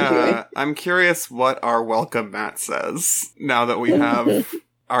house? Yeah, I'm curious what our welcome mat says now that we have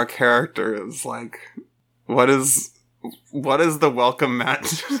our characters. Like, what is the welcome mat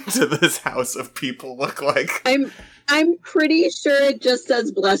to this house of people look like? I'm pretty sure it just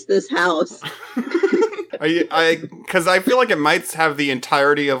says "bless this house." Because I feel like it might have the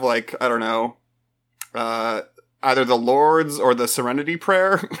entirety of, like, I don't know, either the Lord's or the Serenity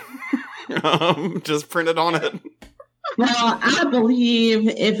Prayer. Just printed on it. Well, I believe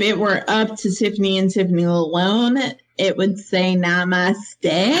if it were up to Tiffany and Tiffany alone, it would say namaste.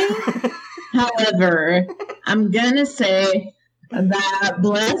 However, I'm going to say that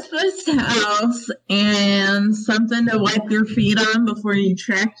bless this house and something to wipe your feet on before you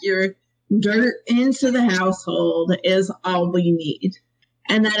track your dirt into the household is all we need.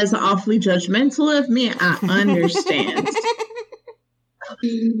 And that is awfully judgmental of me. I understand.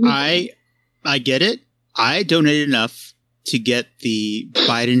 I get it. I donated enough to get the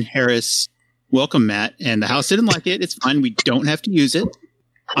Biden-Harris welcome mat, and the house didn't like it. It's fine. We don't have to use it.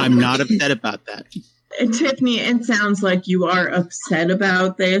 I'm not upset about that. Tiffany, it sounds like you are upset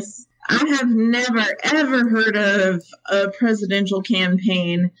about this. I have never, ever heard of a presidential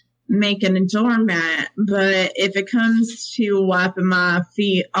campaign making a doormat, but if it comes to wiping my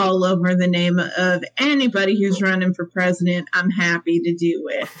feet all over the name of anybody who's running for president, I'm happy to do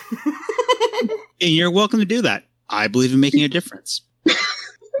it. And you're welcome to do that. I believe in making a difference.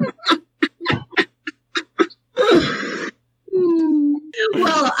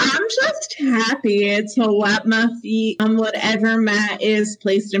 Well, I'm just happy to wet my feet on whatever mat is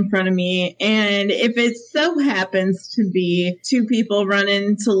placed in front of me. And if it so happens to be two people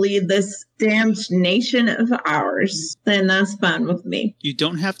running to lead this damned nation of ours, then that's fine with me. You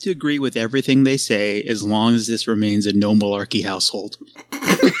don't have to agree with everything they say as long as this remains a no malarkey household.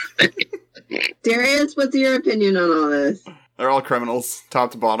 Darius, what's your opinion on all this? They're all criminals,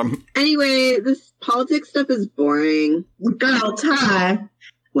 top to bottom. Anyway, this politics stuff is boring. Girl, Ty,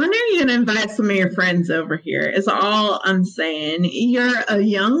 when are you going to invite some of your friends over here? Is all I'm saying. You're a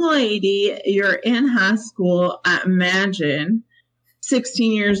young lady. You're in high school, I imagine.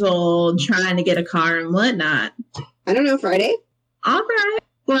 16 years old, trying to get a car and whatnot. I don't know, Friday? All right.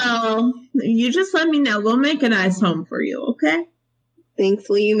 Well, you just let me know. We'll make a nice home for you, okay? Thanks.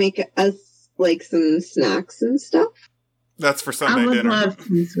 Will you make us, like, some snacks and stuff? That's for I Sunday would dinner. love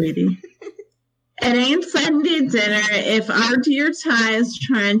to, sweetie. It ain't Sunday dinner. If our dear Ty is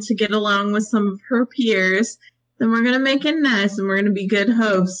trying to get along with some of her peers, then we're going to make it nice and we're going to be good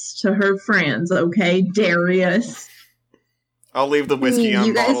hosts to her friends, okay, Darius? I'll leave the whiskey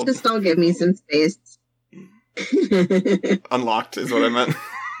You guys unbottled. just all give me some space. Unlocked is what I meant.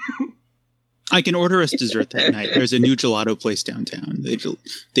 I can order us dessert that night. There's a new gelato place downtown.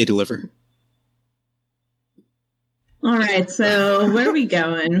 They deliver. All right, so where are we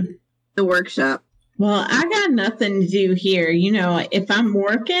going? The workshop. Well, I got nothing to do here. You know, if I'm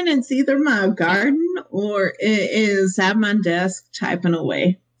working, it's either my garden or it is at my desk typing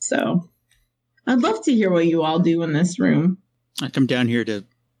away. So I'd love to hear what you all do in this room. I come down here to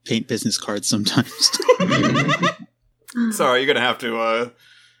paint business cards sometimes. Sorry, you're gonna have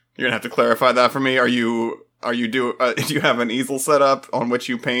to clarify that for me. Do you have an easel set up on which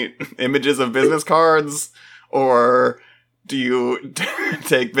you paint images of business cards, or do you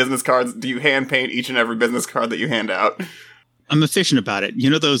take business cards? Do you hand paint each and every business card that you hand out? I'm efficient about it. You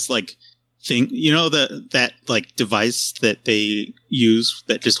know those like that like device that they use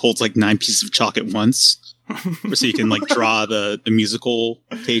that just holds like 9 pieces of chalk at once, so you can like draw the musical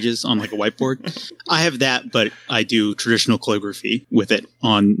pages on like a whiteboard. I have that, but I do traditional calligraphy with it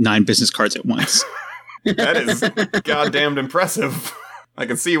on 9 business cards at once. That is goddamn impressive. I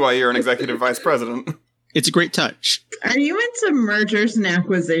can see why you're an executive vice president. It's a great touch. Are you into mergers and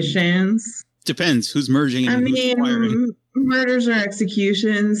acquisitions? Depends who's merging and who's acquiring. Murders or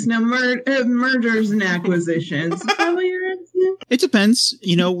executions? No, mergers and acquisitions. Is that what you're into? It depends.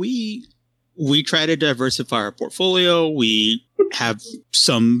 You know, we try to diversify our portfolio. We have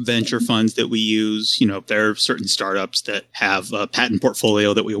some venture funds that we use. You know, there are certain startups that have a patent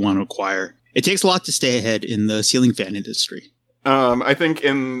portfolio that we want to acquire. It takes a lot to stay ahead in the ceiling fan industry. I think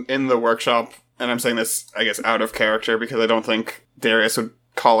in the workshop, and I'm saying this, I guess, out of character because I don't think Darius would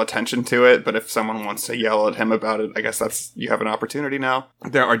call attention to it, but if someone wants to yell at him about it, I guess you have an opportunity now.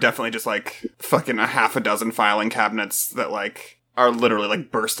 There are definitely just like fucking a half a dozen filing cabinets that like are literally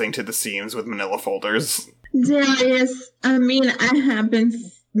like bursting to the seams with manila folders. Darius, I mean, I have been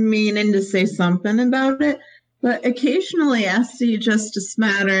meaning to say something about it, but occasionally I see just a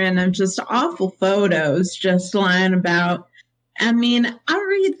smattering of just awful photos just lying about. I mean, I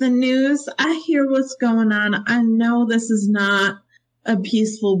read the news, I hear what's going on. I know this is not a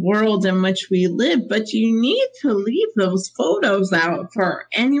peaceful world in which we live, but you need to leave those photos out for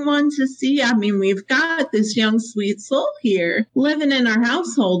anyone to see. I mean, we've got this young, sweet soul here living in our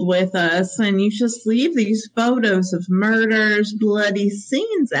household with us, and you just leave these photos of murders, bloody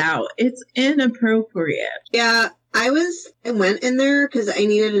scenes out. It's inappropriate. Yeah, I went in there because I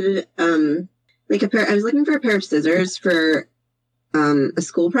needed I was looking for a pair of scissors for a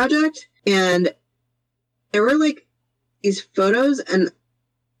school project, and there were like these photos, and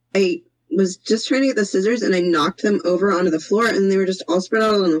I was just trying to get the scissors, and I knocked them over onto the floor, and they were just all spread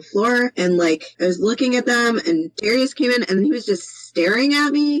out on the floor, and like I was looking at them, and Darius came in, and he was just staring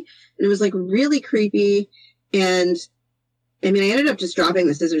at me, and it was like really creepy, and I mean I ended up just dropping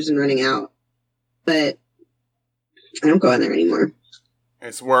the scissors and running out, but I don't go in there anymore.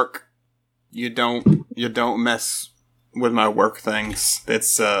 It's work. You don't mess with my work things.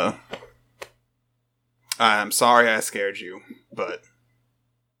 It's I'm sorry I scared you, but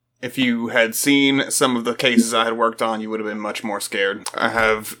if you had seen some of the cases I had worked on, you would have been much more scared. I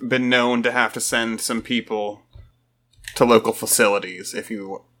have been known to have to send some people to local facilities, if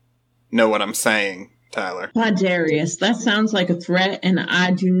you know what I'm saying, Tyler. Why, Darius, that sounds like a threat, and I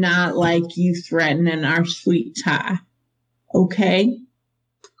do not like you threatening our sweet Ty. Okay?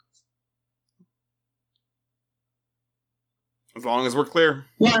 As long as we're clear.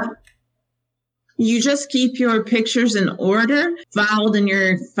 You just keep your pictures in order, filed in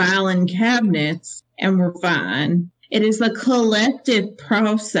your filing cabinets, and we're fine. It is a collective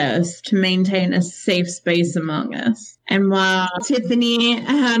process to maintain a safe space among us. And while Tiffany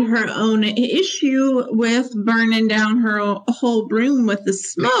had her own issue with burning down her whole room with the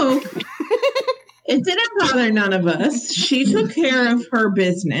smoke, it didn't bother none of us. She took care of her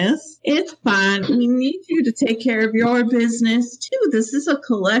business. It's fine. We need you to take care of your business too. This is a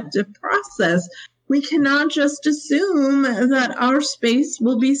collective process. We cannot just assume that our space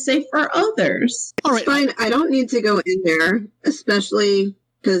will be safe for others. All right. It's fine. I don't need to go in there, especially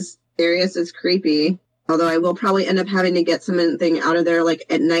because Darius is creepy. Although I will probably end up having to get something out of there like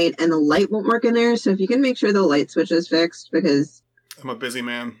at night and the light won't work in there. So if you can make sure the light switch is fixed, because I'm a busy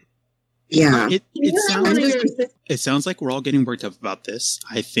man. Yeah. It sounds like we're all getting worked up about this.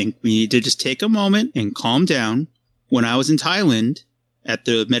 I think we need to just take a moment and calm down. When I was in Thailand at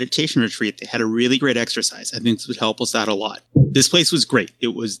the meditation retreat, they had a really great exercise. I think this would help us out a lot. This place was great.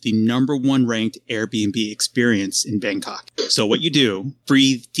 It was the #1 ranked Airbnb experience in Bangkok. So what you do,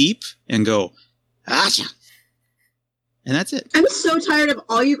 breathe deep and go, Asha. And that's it. I'm so tired of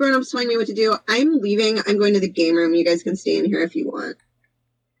all you grown-ups telling me what to do. I'm leaving. I'm going to the game room. You guys can stay in here if you want.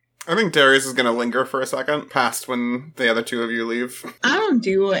 I think Darius is going to linger for a second past when the other two of you leave. I don't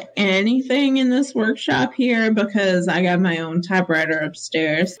do anything in this workshop here because I got my own typewriter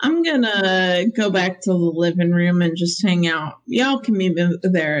upstairs. I'm going to go back to the living room and just hang out. Y'all can meet me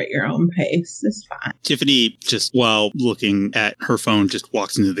there at your own pace. It's fine. Tiffany, just while looking at her phone, just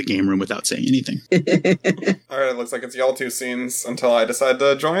walks into the game room without saying anything. All right, it looks like it's y'all two scenes until I decide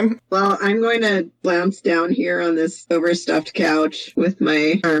to join. Well, I'm going to bounce down here on this overstuffed couch with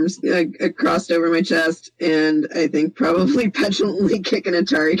my arms crossed over my chest, and I think probably petulantly kick an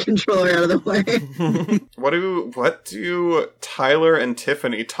Atari controller out of the way. What do Tyler and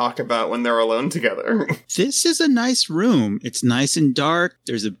Tiffany talk about when they're alone together? This is a nice room. It's nice and dark.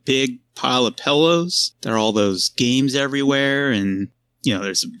 There's a big pile of pillows. There are all those games everywhere, and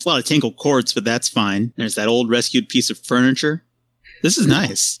there's a lot of tangled cords, but that's fine. There's that old rescued piece of furniture. This is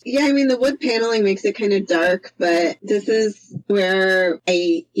nice. Yeah, I mean, the wood paneling makes it kind of dark, but this is where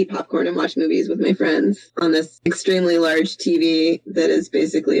I eat popcorn and watch movies with my friends on this extremely large TV that is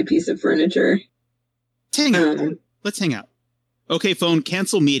basically a piece of furniture. Let's hang out. Okay, phone,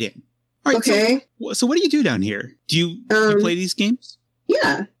 cancel meeting. All right, okay. So what do you do down here? Do you play these games?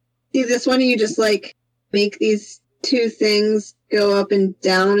 Yeah. See, this one, you just, make these two things go up and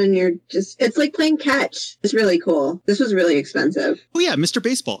down, and it's like playing catch. It's really cool. This was really expensive. Oh yeah, Mr.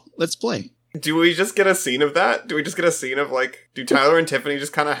 Baseball. Let's play. Do we just get a scene of that? Do we just get a scene of do Tyler and Tiffany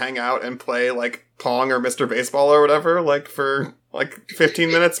just kind of hang out and play Pong or Mr. Baseball or whatever, for 15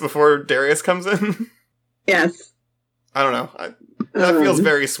 minutes before Darius comes in? Yes. I don't know. That feels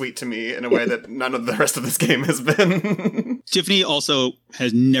very sweet to me in a way that none of the rest of this game has been. Tiffany also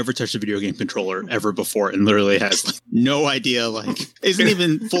has never touched a video game controller ever before and literally has no idea, isn't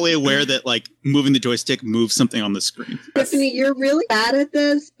even fully aware that moving the joystick moves something on the screen. Tiffany, you're really bad at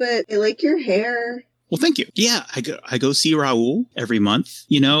this, but I like your hair. Well, thank you. Yeah, I go see Raul every month.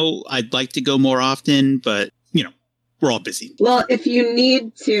 I'd like to go more often, but, we're all busy. Well, if you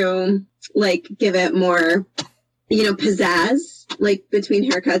need to, give it more, pizzazz,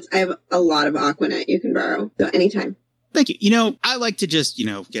 between haircuts, I have a lot of Aquanet you can borrow. So anytime. Thank you. I like to just,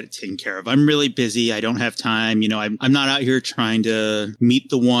 get it taken care of. I'm really busy. I don't have time. I'm not out here trying to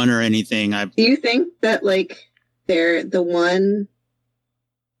meet the one or anything. Do you think that, the one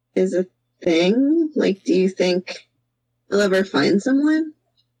is a thing? Do you think I'll ever find someone?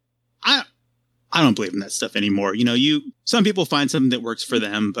 I don't believe in that stuff anymore. Some people find something that works for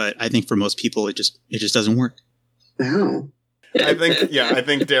them, but I think for most people, it just doesn't work. Wow. I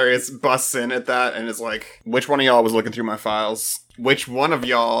think Darius busts in at that and is like, which one of y'all was looking through my files? Which one of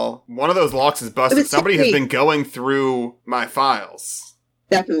y'all, one of those locks is busted. Somebody has been going through my files.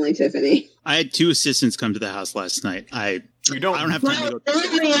 Definitely Tiffany. I had 2 assistants come to the house last night. I don't have time to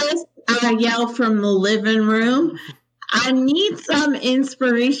go. I yell from the living room. I need some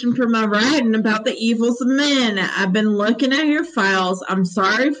inspiration for my writing about the evils of men. I've been looking at your files. I'm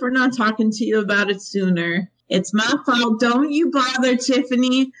sorry for not talking to you about it sooner. It's my fault. Don't you bother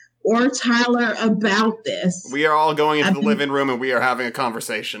Tiffany or Tyler about this. We are all going into the living room and we are having a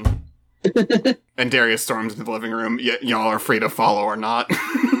conversation. And Darius storms into the living room. Y'all are free to follow or not.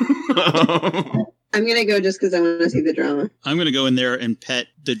 I'm going to go just because I want to see the drama. I'm going to go in there and pet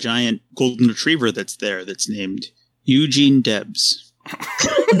the giant golden retriever that's there that's named Eugene Debs.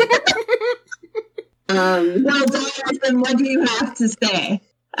 Well, Jonathan, what do you have to say?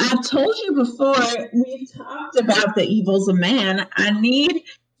 I've told you before, we've talked about the evils of man. I need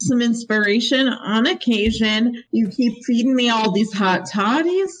some inspiration on occasion. You keep feeding me all these hot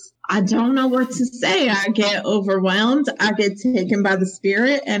toddies. I don't know what to say. I get overwhelmed. I get taken by the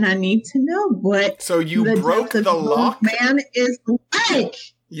spirit, and I need to know what. So you broke the lock? Man is like.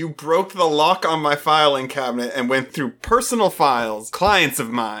 You broke the lock on my filing cabinet and went through personal files, clients of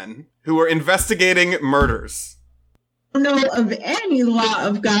mine, who were investigating murders. I don't know of any law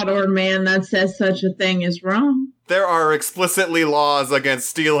of God or man that says such a thing is wrong. There are explicitly laws against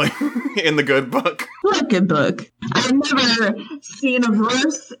stealing in the good book. What good book? I've never seen a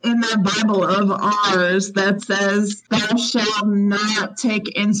verse in the Bible of ours that says, "Thou shalt not take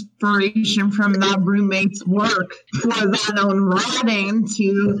inspiration from thy roommate's work for thine own writing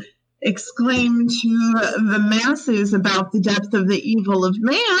to exclaim to the masses about the depth of the evil of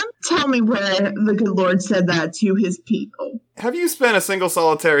man." Tell me where the good Lord said that to his people. Have you spent a single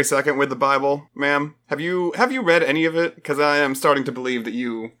solitary second with the Bible, ma'am? Have you read any of it? Because I am starting to believe that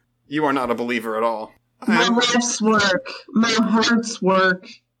you are not a believer at all. My life's work, my heart's work,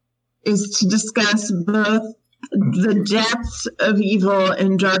 is to discuss both the depths of evil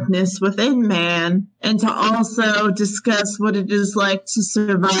and darkness within man, and to also discuss what it is like to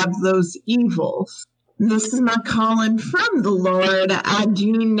survive those evils. This is my calling from the Lord. I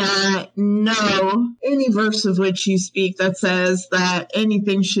do not know any verse of which you speak that says that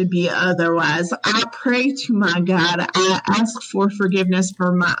anything should be otherwise. I pray to my God. I ask for forgiveness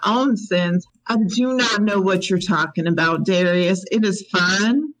for my own sins. I do not know what you're talking about, Darius. It is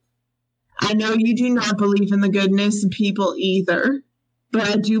fine. I know you do not believe in the goodness of people either, but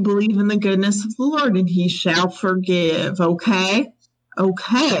I do believe in the goodness of the Lord, and he shall forgive, okay?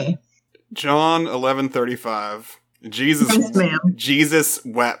 Okay. John 11:35. Yes, ma'am. Jesus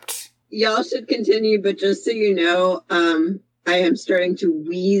wept. Y'all should continue, but just so you know, I am starting to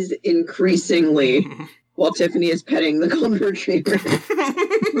wheeze increasingly while Tiffany is petting the golden retriever.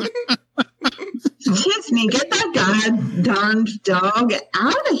 Tiffany, get that darned dog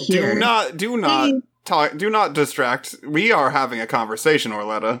out of here. Do not distract. We are having a conversation,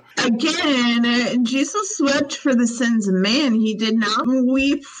 Orletta. Again, Jesus wept for the sins of man. He did not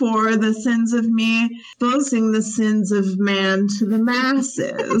weep for the sins of me, exposing the sins of man to the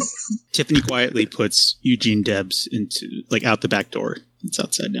masses. Tiffany quietly puts Eugene Debs into, out the back door. It's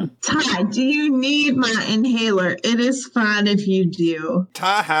outside now. Ty, do you need my inhaler? It is fine if you do.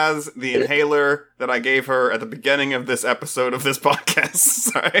 Ty has the inhaler that I gave her at the beginning of this episode of this podcast.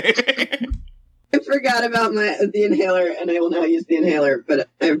 Sorry. I forgot about the inhaler, and I will now use the inhaler, but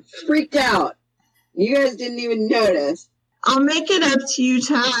I'm freaked out. You guys didn't even notice. I'll make it up to you,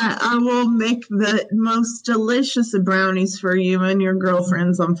 Ty. I will make the most delicious of brownies for you and your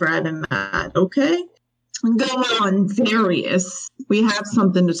girlfriends on Friday night, okay? Go on, Darius. We have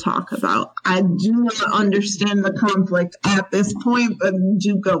something to talk about. I do not understand the conflict at this point, but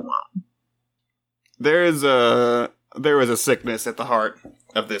do go on. There is a sickness at the heart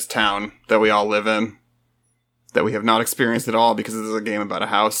of this town that we all live in that we have not experienced at all because this is a game about a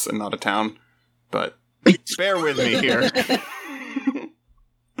house and not a town. But bear with me here.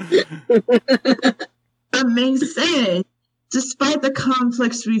 I may say, despite the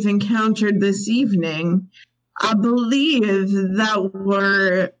conflicts we've encountered this evening, I believe that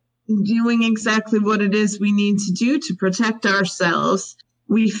we're doing exactly what it is we need to do to protect ourselves.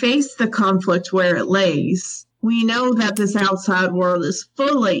 We face the conflict where it lays. We know that this outside world is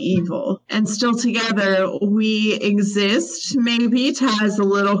full of evil, and still together we exist. Maybe Ty's a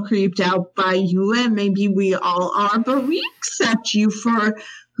little creeped out by you, and maybe we all are, but we accept you for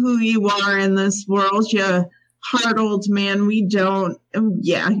who you are in this world. You hard old man, we don't.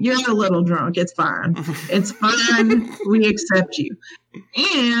 Yeah, you're a little drunk. It's fine. It's fine. We accept you.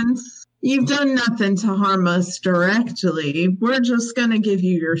 And you've done nothing to harm us directly. We're just going to give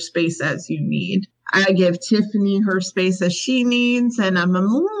you your space as you need. I give Tiffany her space as she needs, and I'm a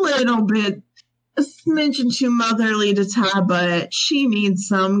little bit, a smidgen too motherly to Ty, but she needs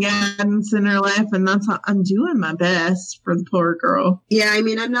some guidance in her life, and that's how I'm doing my best for the poor girl. Yeah, I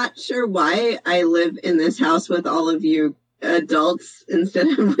mean, I'm not sure why I live in this house with all of you adults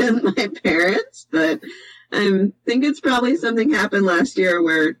instead of with my parents, but I think it's probably something happened last year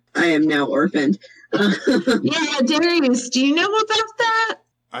where I am now orphaned. Yeah, Darius, do you know about that?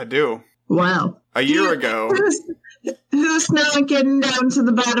 I do. Wow. A year ago. Who's not getting down to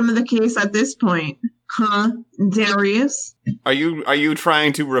the bottom of the case at this point? Huh, Darius? Are you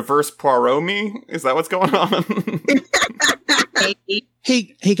trying to reverse Poirot me? Is that what's going on?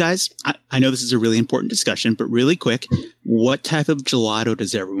 Hey guys, I know this is a really important discussion, but really quick, what type of gelato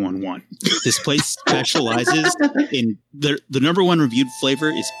does everyone want? This place specializes in the number one reviewed flavor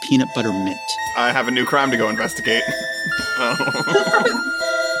is peanut butter mint. I have a new crime to go investigate. Oh.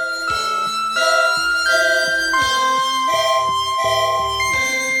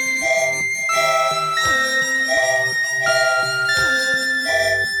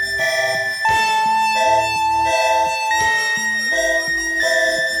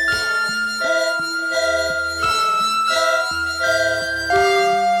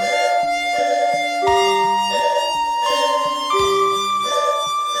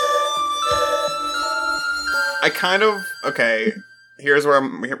 kind of okay. Here's where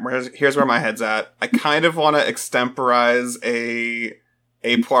my head's at. I kind of want to extemporize a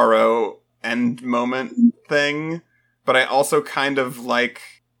Poirot end moment thing, but I also kind of like.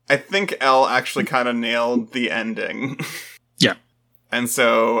 I think Elle actually kind of nailed the ending. Yeah, and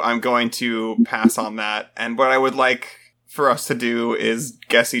so I'm going to pass on that. And what I would like for us to do is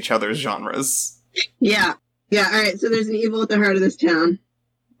guess each other's genres. Yeah. All right. So there's an evil at the heart of this town,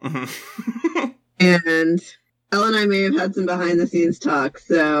 and Elle and I may have had some behind-the-scenes talk,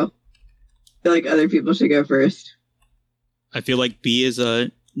 so I feel like other people should go first. I feel like B is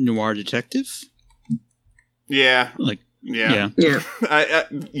a noir detective. Yeah. Yeah. I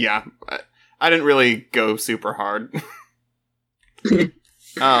didn't really go super hard.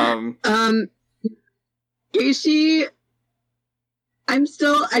 Casey, I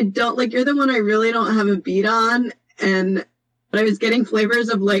don't like, you're the one I really don't have a beat on, but I was getting flavors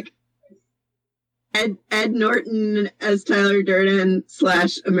of like Ed Norton as Tyler Durden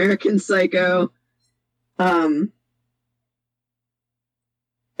 / American Psycho.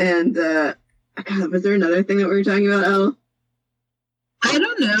 God, was there another thing that we were talking about, Elle? I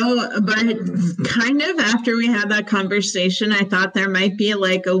don't know, but kind of after we had that conversation, I thought there might be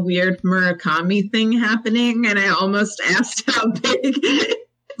like a weird Murakami thing happening, and I almost asked how big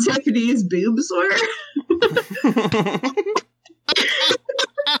Tiffany's boobs were.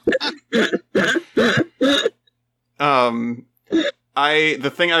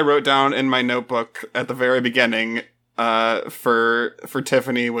 The thing I wrote down in my notebook at the very beginning for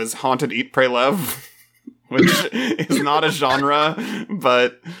Tiffany was Haunted Eat Pray Love, which is not a genre,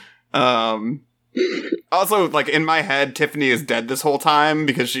 but also like in my head Tiffany is dead this whole time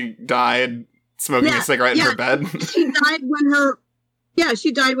because she died smoking a cigarette in her bed. She died when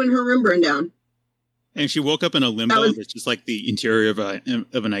her room burned down. And she woke up in a limbo that's just like the interior of an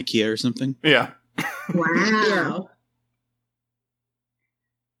IKEA or something. Yeah. Wow.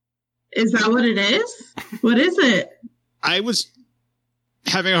 Is that what it is? What is it? I was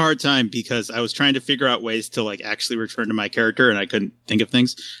having a hard time because I was trying to figure out ways to like actually return to my character and I couldn't think of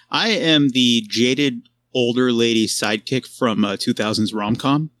things. I am the jaded older lady sidekick from 2000s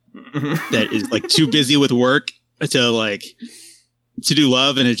rom-com that is like too busy with work to do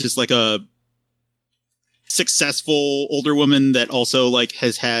love, and it's just like a successful older woman that also like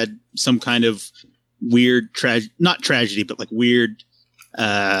has had some kind of weird not tragedy, but like weird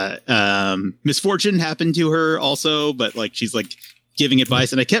misfortune happened to her also, but like she's like giving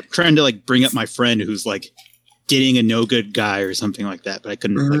advice, and I kept trying to like bring up my friend who's like dating a no good guy or something like that, but I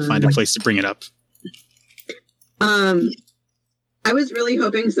couldn't like find a place to bring it up. I was really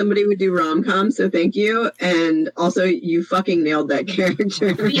hoping somebody would do rom-com, so thank you. And also you fucking nailed that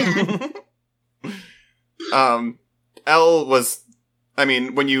character. Yeah. Elle was, I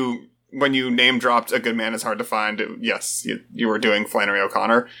mean, when you name dropped A Good Man Is Hard to Find, yes, you were doing Flannery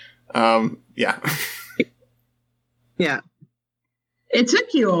O'Connor. Yeah. Yeah. It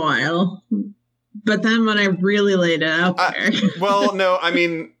took you a while, but then when I really laid it out there. Well, no, I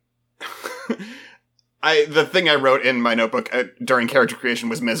mean, the thing I wrote in my notebook during character creation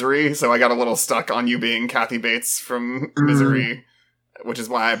was Misery, so I got a little stuck on you being Kathy Bates from Misery, which is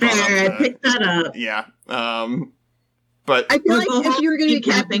why I brought up. I picked that up. Yeah. But I feel like if you were going to be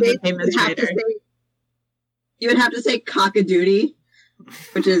Kathy Bates, you would have to say cock-a-doodie,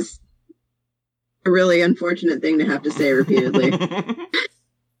 which is a really unfortunate thing to have to say repeatedly.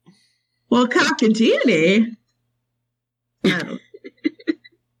 Well, cock-a-doodie.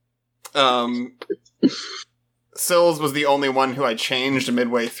 Sills was the only one who I changed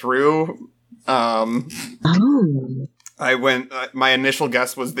midway through. I went. My initial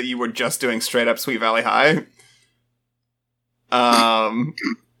guess was that you were just doing straight up Sweet Valley High.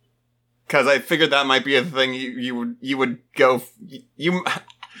 Because I figured that might be a thing you would go.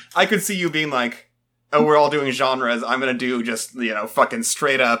 I could see you being like, "Oh, we're all doing genres. I'm gonna do just fucking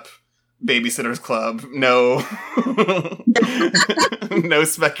straight up Babysitter's Club. No, no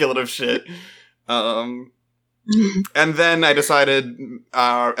speculative shit." And then I decided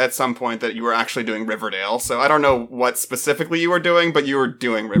at some point that you were actually doing Riverdale. So I don't know what specifically you were doing, but you were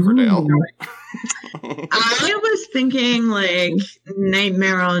doing Riverdale. I was thinking like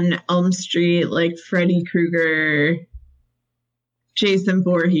Nightmare on Elm Street, like Freddy Krueger, Jason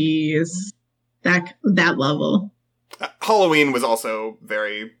Voorhees, that level. Halloween was also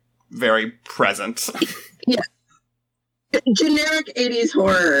very, very present. Yeah. Generic 80s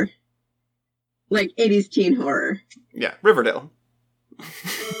horror. Like 80s teen horror. Yeah, Riverdale.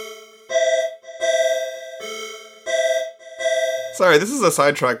 Sorry, this is a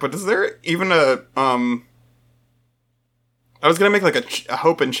sidetrack, but is there even a, I was gonna make like a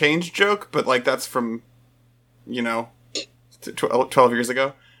Hope and Change joke, but like that's from 12 years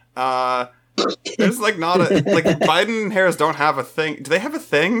ago. There's like not a like Biden and Harris don't have a thing. Do they have a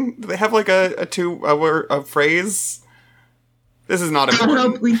thing? Do they have like a phrase? This is not I important.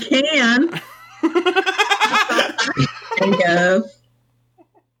 hope we can. Think of.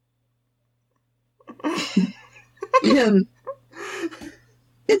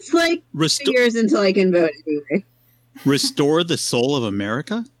 It's like 2 years until I can vote anyway. Restore the Soul of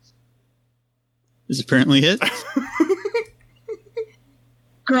America is apparently it.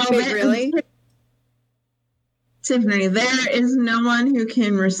 Girl, Wait, really? Tiffany, there is no one who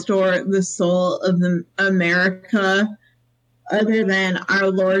can restore the soul of America other than our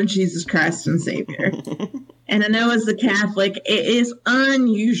Lord Jesus Christ and Savior. And I know as a Catholic, it is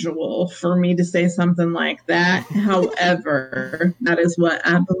unusual for me to say something like that. However, that is what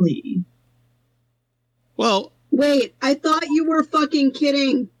I believe. Well, wait, I thought you were fucking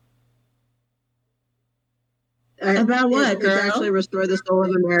kidding. About what, girl? It's actually restore the soul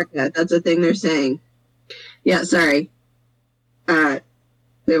of America. That's a thing they're saying. Yeah, sorry. They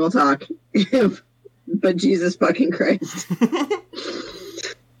will talk. But Jesus fucking Christ.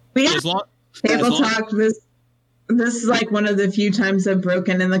 We have table talk. This is like one of the few times I've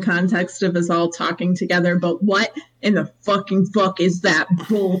broken in the context of us all talking together. But what in the fucking fuck is that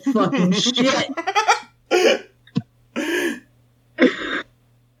bull fucking shit?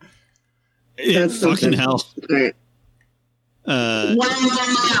 It's fucking hell. Right.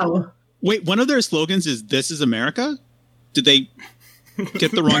 Wow. Wait, one of their slogans is "This is America." Did they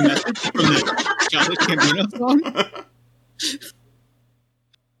get the wrong message from the Childish Gambino song?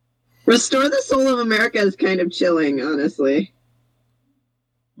 Restore the soul of America is kind of chilling, honestly.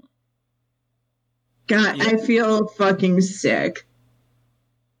 God, I feel fucking sick.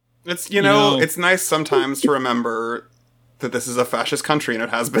 It's it's nice sometimes to remember that this is a fascist country and it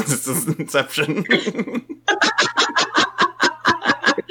has been since its inception.